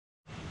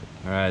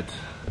All right,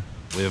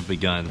 we have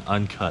begun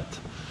uncut.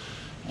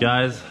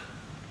 Guys,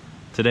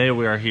 today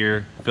we are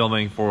here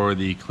filming for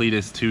the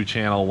Cletus 2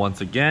 channel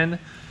once again.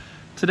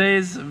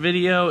 Today's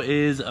video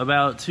is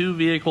about two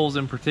vehicles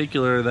in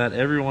particular that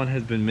everyone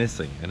has been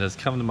missing. It has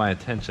come to my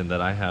attention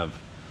that I have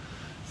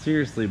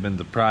seriously been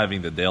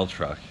depriving the Dale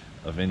truck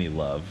of any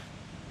love.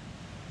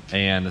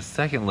 And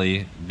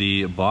secondly,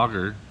 the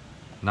Bogger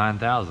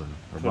 9000.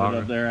 Put it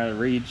up there out of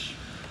reach.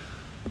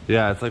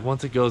 Yeah, it's like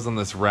once it goes on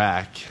this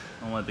rack.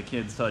 Don't let the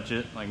kids touch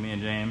it, like me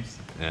and James.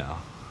 Yeah,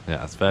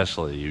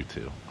 especially you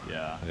two.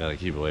 Yeah. I gotta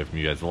keep it away from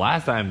you guys. The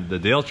last time the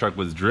Dale truck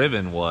was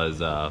driven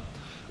was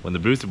when the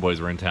Boosted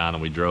Boys were in town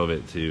and we drove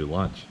it to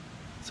lunch.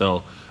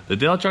 So the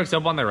Dale truck's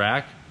up on the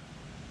rack,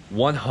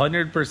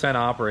 100%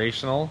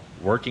 operational,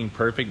 working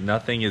perfect.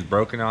 Nothing is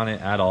broken on it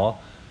at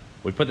all.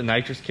 We put the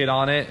nitrous kit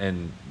on it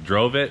and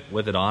drove it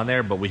with it on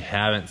there, but we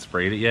haven't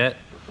sprayed it yet.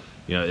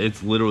 You know,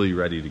 it's literally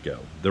ready to go.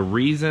 The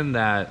reason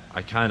that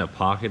I kind of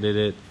pocketed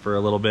it for a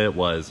little bit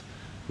was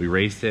we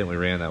raced it and we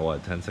ran that,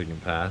 what,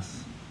 10-second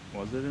pass?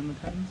 Was it in the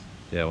 10s?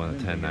 Yeah, it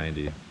went at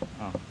 10.90.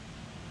 Oh,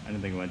 I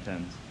didn't think it went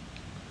 10s.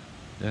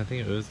 Yeah, I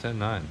think it was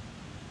 10.9.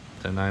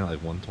 10.9,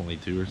 like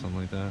 122 or something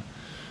like that.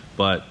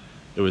 But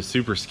it was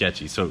super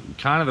sketchy. So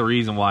kind of the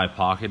reason why I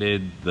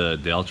pocketed the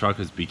Dale truck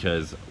is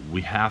because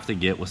we have to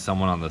get with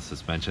someone on the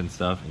suspension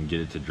stuff and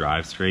get it to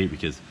drive straight,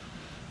 because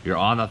you're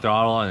on the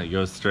throttle and it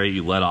goes straight,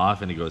 you let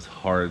off and it goes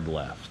hard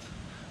left.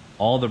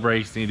 All the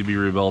brakes need to be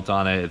rebuilt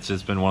on it. It's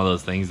just been one of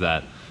those things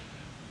that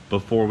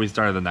before we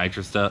started the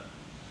nitrous stuff,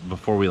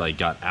 before we like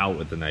got out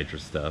with the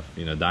nitrous stuff,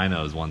 you know,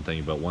 dyno is one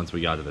thing, but once we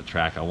got to the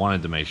track, I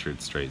wanted to make sure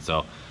it's straight.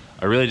 So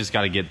I really just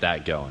got to get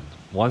that going.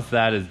 Once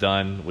that is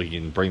done, we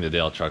can bring the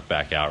Dale truck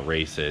back out,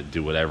 race it,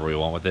 do whatever we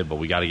want with it, but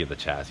we got to get the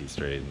chassis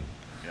straight.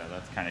 Yeah,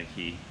 that's kind of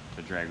key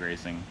to drag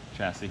racing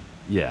chassis.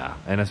 Yeah,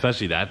 and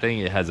especially that thing,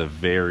 it has a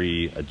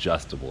very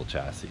adjustable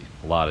chassis.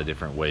 A lot of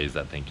different ways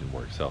that thing can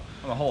work. So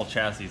well, the whole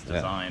chassis is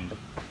designed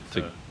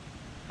to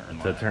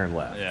turn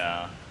left.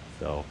 Yeah.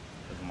 So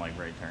doesn't like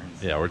right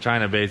turns. Yeah, we're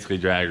trying to basically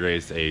drag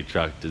race a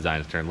truck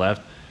designed to turn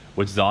left,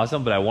 which is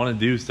awesome, but I want to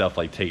do stuff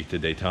like take it to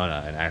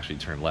Daytona and actually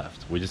turn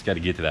left. We just got to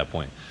get to that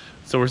point.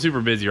 So we're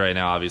super busy right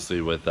now,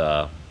 obviously, with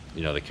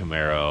you know, the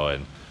Camaro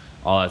and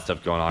all that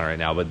stuff going on right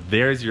now. But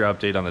there's your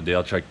update on the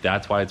Dale truck.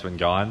 That's why it's been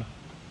gone.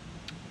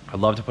 I'd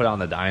love to put it on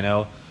the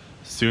dyno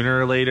sooner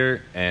or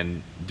later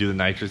and do the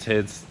nitrous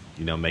hits,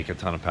 you know, make a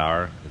ton of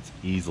power. It's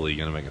easily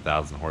going to make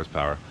 1,000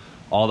 horsepower.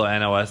 All the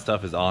NOS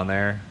stuff is on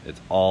there. It's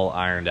all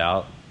ironed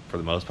out for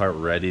the most part,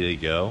 ready to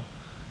go.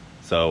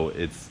 So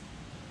it's,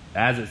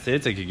 as it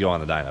sits, it could go on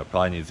the dyno.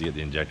 Probably needs to get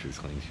the injectors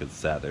cleaned because it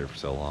sat there for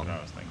so long. That's what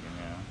I was thinking,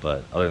 yeah.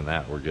 But other than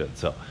that, we're good.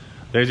 So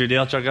there's your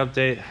Dale truck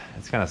update.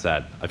 It's kind of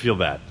sad. I feel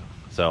bad.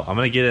 So I'm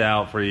going to get it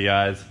out for you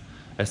guys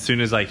as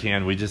soon as I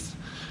can.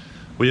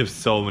 We have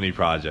so many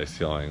projects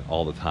going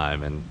all the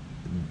time, and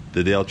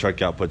the Dale truck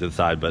got put to the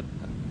side, but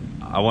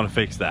I want to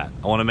fix that.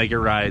 I want to make it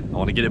right. I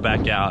want to get it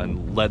back out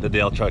and let the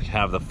Dale truck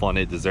have the fun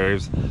it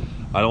deserves.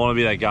 I don't want to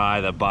be that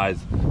guy that buys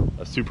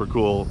a super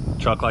cool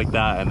truck like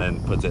that and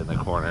then puts it in the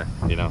corner.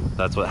 You know,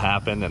 that's what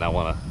happened, and I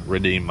want to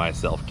redeem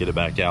myself, get it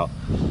back out.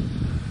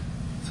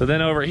 So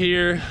then over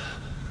here,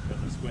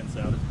 got the squints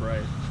out, it's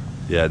bright.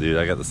 Yeah, dude,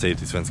 I got the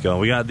safety squints going.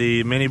 We got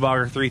the Mini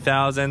Bogger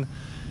 3000.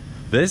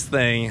 This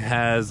thing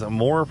has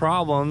more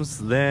problems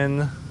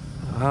than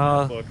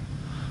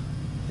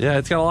yeah,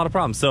 it's got a lot of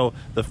problems. So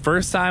the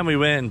first time we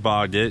went and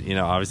bogged it, you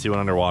know, obviously went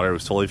underwater, it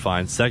was totally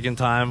fine. Second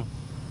time,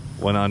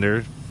 went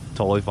under,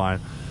 totally fine.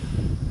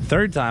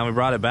 Third time, we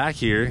brought it back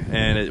here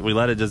and we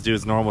let it just do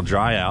its normal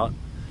dry out,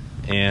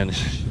 and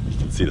you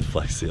can see the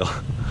flex seal.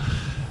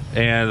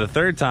 And the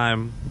third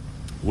time,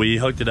 we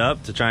hooked it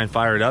up to try and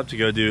fire it up to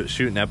go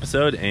shoot an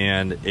episode,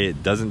 and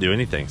it doesn't do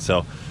anything.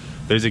 So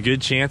there's a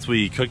good chance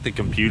we cooked the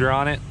computer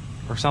on it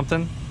or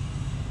something.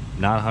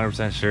 Not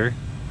 100% sure.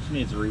 Just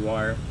needs to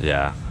rewire.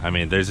 Yeah, I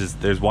mean,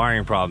 there's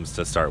wiring problems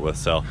to start with,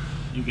 so.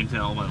 You can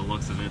tell by the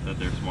looks of it that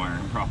there's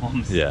wiring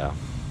problems. Yeah.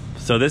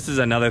 So this is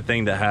another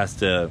thing that has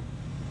to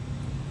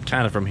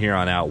kind of from here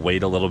on out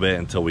wait a little bit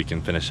until we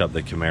can finish up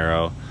the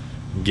Camaro,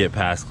 get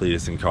past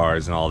Cletus and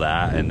cars and all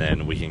that, and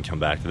then we can come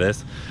back to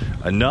this.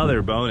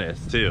 Another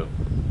bonus too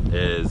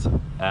is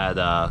at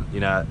you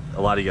know,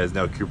 a lot of you guys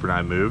know Cooper and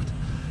I moved.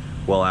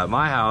 Well, at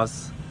my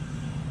house,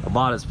 I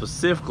bought it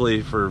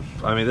specifically for,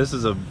 I mean, this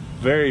is a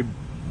very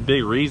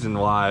big reason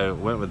why I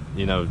went with,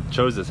 you know,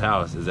 chose this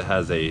house, is it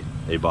has a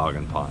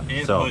bogging pond.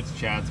 It puts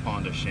Chad's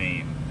pond to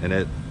shame.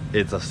 And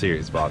it's a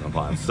serious bogging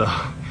pond, so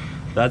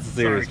that's a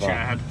serious Sorry,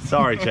 pond. Chad.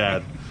 Sorry,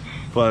 Chad.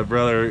 But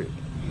brother,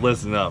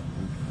 listen up,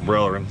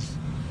 brotherins.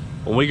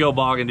 When we go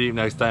bogging deep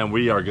next time,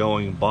 we are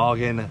going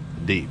bogging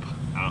deep.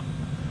 Oh.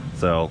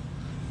 So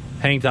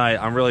hang tight.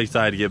 I'm really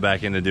excited to get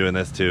back into doing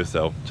this too,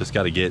 so just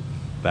got to get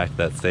back to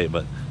that state.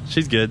 But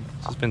she's good.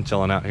 She's been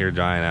chilling out here,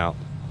 drying out.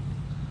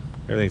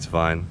 Everything's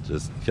fine.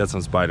 Just got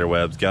some spider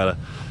webs. Gotta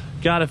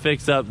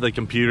fix up the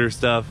computer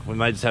stuff. We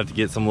might just have to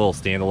get some little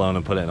standalone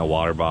and put it in a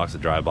water box, a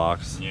dry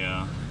box.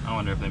 Yeah. I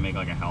wonder if they make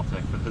like a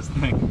Haltech for this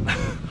thing.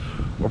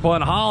 We're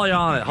putting Holly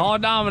on it. Holly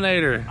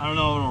Dominator. I don't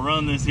know if it'll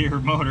run this here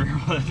motor,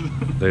 but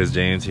There's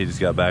James. He just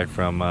got back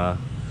from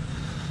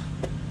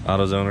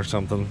AutoZone or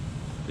something.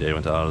 Yeah, he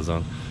went to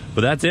AutoZone.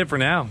 But that's it for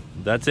now.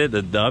 That's it.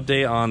 The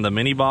update on the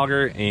mini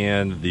Bogger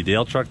and the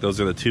Dale truck, those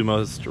are the two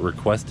most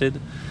requested.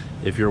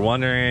 If you're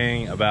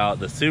wondering about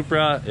the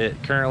Supra,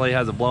 it currently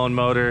has a blown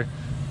motor,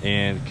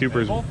 and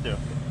Cooper's... they both do.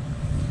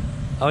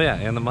 Oh yeah,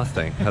 and the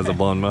Mustang has a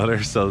blown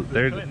motor. So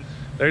they're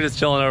just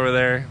chilling over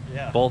there,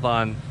 yeah. Both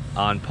on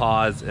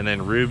pause. And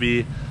then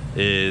Ruby's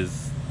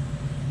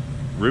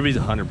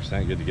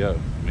 100% good to go.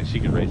 I mean, she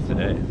could race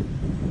today.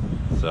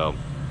 So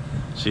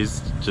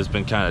she's just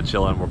been kind of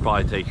chilling. We'll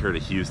probably take her to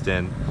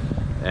Houston,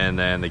 and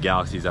then the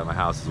Galaxy's at my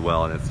house as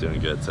well, and it's doing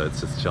good. So it's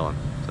just chilling.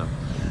 So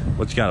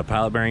what you got? A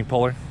pilot bearing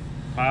puller?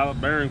 Pilot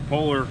bearing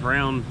puller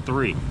round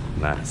 3.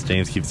 Nice.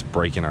 James keeps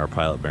breaking our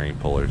pilot bearing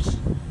pullers.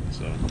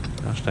 So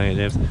gosh dang it,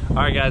 James. All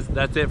right, guys,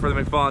 that's it for the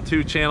McFarland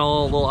 2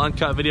 channel. A little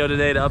uncut video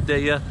today to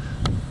update you.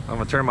 I'm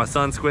gonna turn my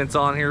sun squints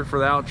on here for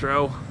the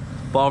outro.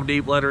 Bog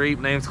deep, letter eep,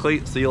 name's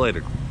Cleet. See you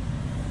later.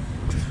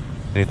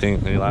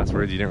 Any last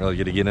words? You didn't really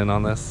get to get in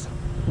on this?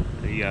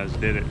 you guys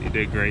did it. You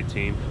did a great,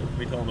 team.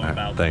 We told them Right,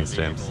 about thanks, the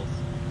James. vehicles.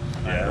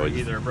 Yeah.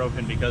 Either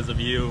broken because of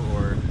you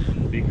or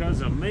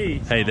Because of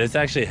me. Hey, this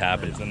actually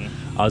happened.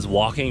 I was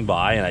walking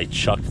by and I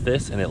chucked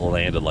this and it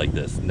landed like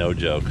this. No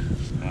joke.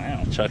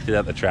 wow. Chucked it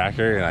at the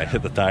tracker and I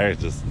hit the tire.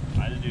 Just I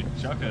had to do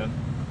chuck a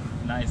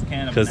nice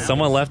can of because Mountain.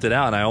 someone left it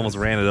out and I almost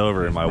ran it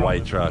over in my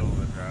white truck.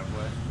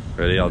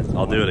 Ready?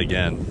 I'll do it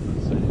again.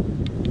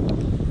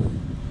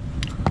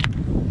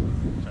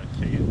 Try to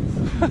kick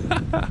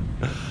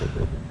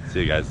it.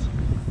 See you guys.